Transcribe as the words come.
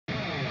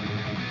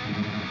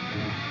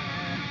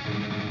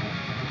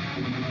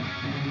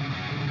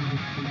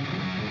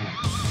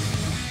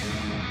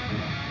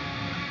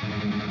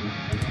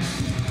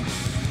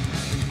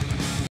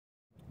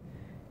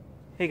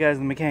Hey guys,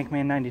 the Mechanic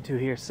Man 92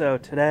 here. So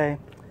today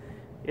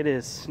it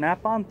is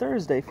Snap-on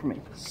Thursday for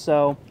me.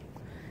 So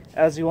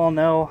as you all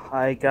know,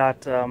 I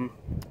got the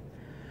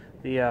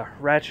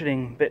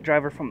ratcheting bit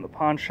driver from the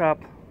pawn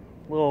shop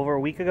a little over a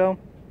week ago,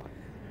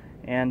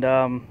 and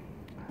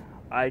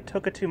I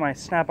took it to my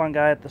Snap-on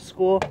guy at the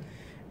school,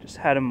 just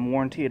had him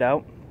warranty it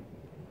out.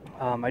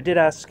 I did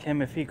ask him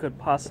if he could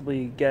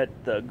possibly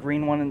get the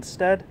green one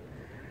instead,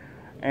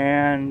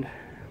 and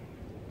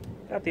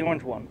got the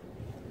orange one.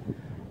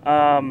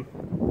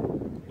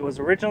 It was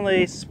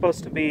originally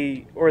supposed to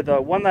be, or the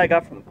one that I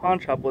got from the pawn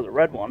shop was a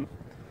red one.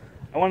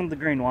 I wanted the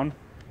green one,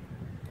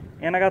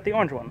 and I got the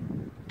orange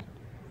one.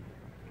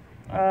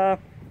 I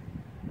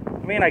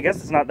mean, I guess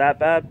it's not that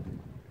bad.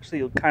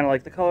 Actually, kind of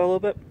like the color a little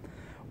bit.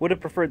 Would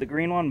have preferred the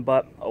green one,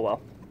 but oh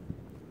well.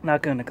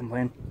 Not going to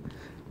complain.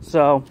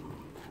 So,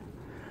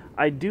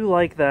 I do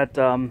like that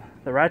the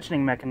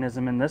ratcheting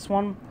mechanism in this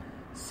one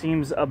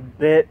seems a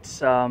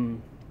bit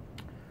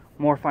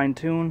more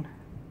fine-tuned.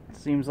 It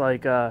seems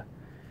like you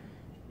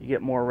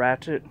get more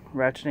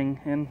ratcheting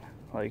in.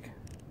 Like,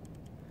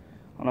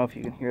 I don't know if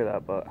you can hear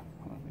that, but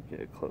let me get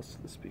it close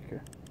to the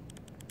speaker.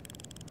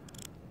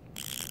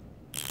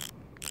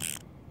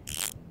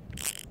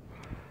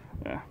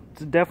 Yeah,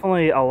 it's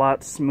definitely a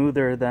lot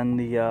smoother than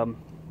the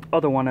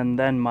other one, and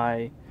then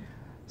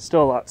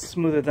still a lot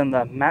smoother than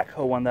the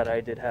Matco one that I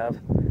did have.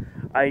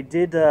 I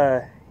did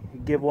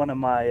give one of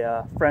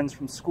my friends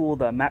from school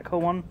the Matco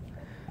one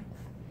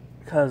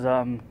because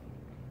I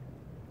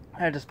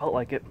just felt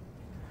like it.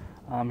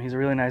 He's a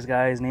really nice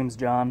guy. His name's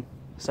John,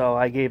 so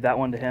I gave that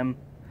one to him.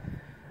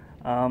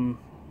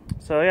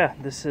 So yeah,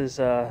 this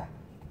is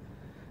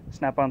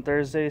Snap-on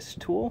Thursday's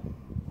tool.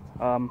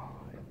 I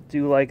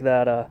do like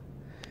that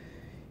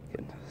you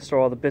can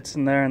store all the bits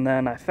in there, and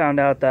then I found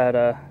out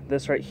that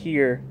this right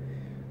here,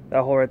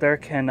 that hole right there,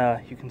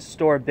 you can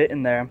store a bit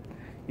in there.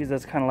 Use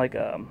as kind of like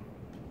a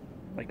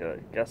I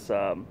guess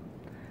a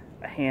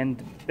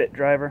hand bit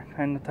driver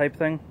kind of type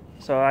thing.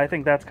 So I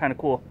think that's kind of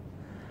cool.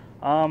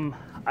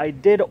 I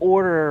did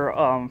order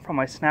from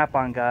my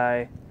Snap-on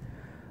guy.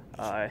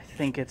 I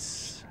think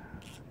it's,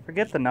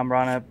 forget the number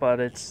on it, but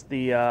it's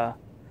the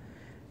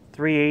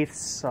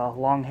 3/8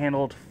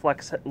 long-handled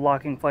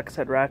locking flex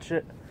head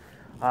ratchet.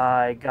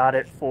 I got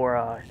it for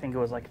I think it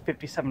was like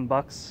 57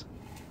 bucks,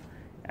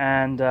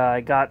 and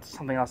I got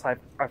something else. I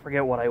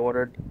forget what I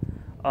ordered,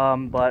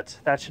 but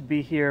that should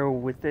be here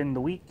within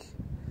the week.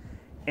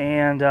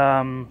 And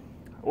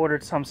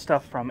ordered some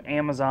stuff from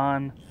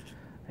Amazon.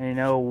 And, you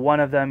know, one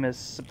of them is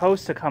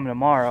supposed to come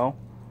tomorrow.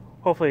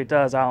 Hopefully it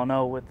does. I don't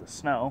know with the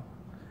snow.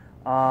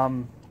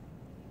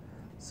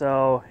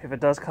 So if it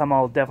does come,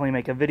 I'll definitely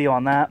make a video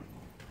on that.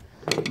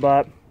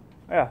 But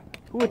yeah,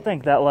 who would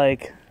think that,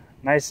 like,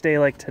 nice day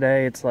like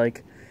today, it's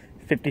like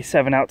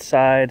 57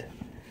 outside,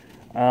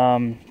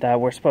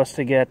 that we're supposed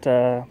to get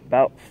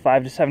about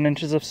 5 to 7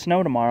 inches of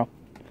snow tomorrow,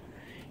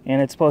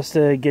 and it's supposed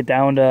to get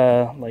down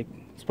to like,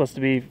 it's supposed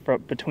to be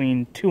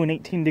between 2 and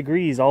 18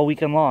 degrees all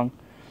weekend long.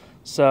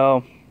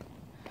 So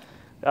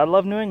I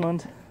love New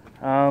England.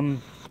 Yeah,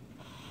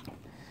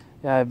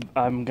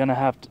 I'm gonna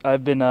have to,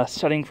 I've been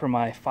studying for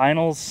my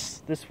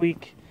finals this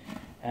week,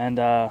 and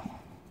I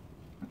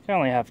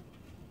only have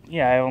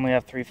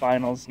 3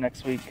 finals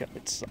next week.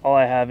 It's all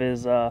I have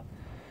is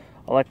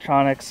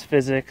electronics,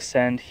 physics,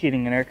 and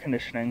heating and air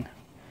conditioning.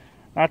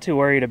 Not too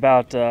worried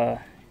about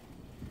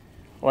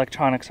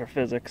electronics or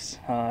physics.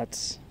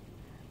 It's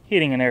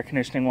heating and air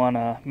conditioning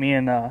one. Me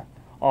and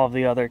all of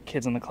the other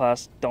kids in the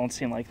class don't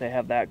seem like they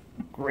have that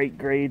great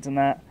grades in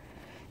that.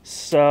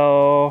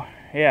 So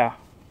yeah,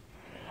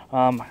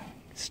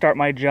 start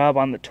my job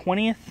on the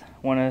 20th.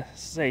 Want to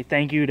say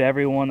thank you to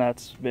everyone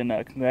that's been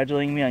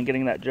congratulating me on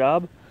getting that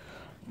job.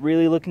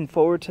 Really looking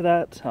forward to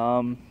that.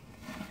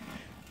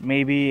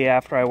 Maybe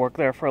after I work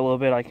there for a little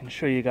bit, I can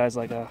show you guys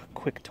like a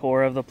quick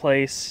tour of the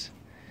place,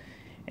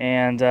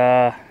 and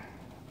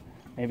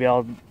maybe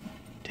I'll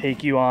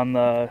take you on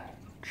the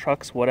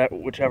trucks,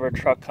 whichever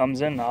truck comes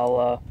in.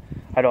 I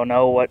don't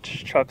know what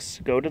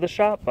trucks go to the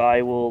shop, but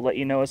I will let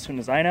you know as soon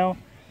as I know,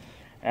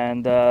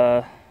 and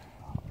I'll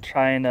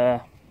try and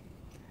I'll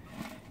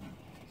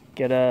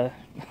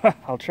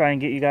try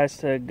and get you guys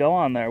to go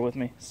on there with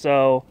me.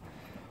 So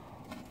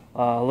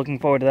looking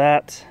forward to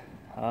that.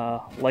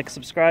 Like,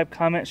 subscribe,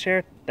 comment,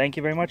 share. Thank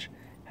you very much.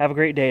 Have a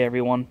great day,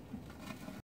 everyone.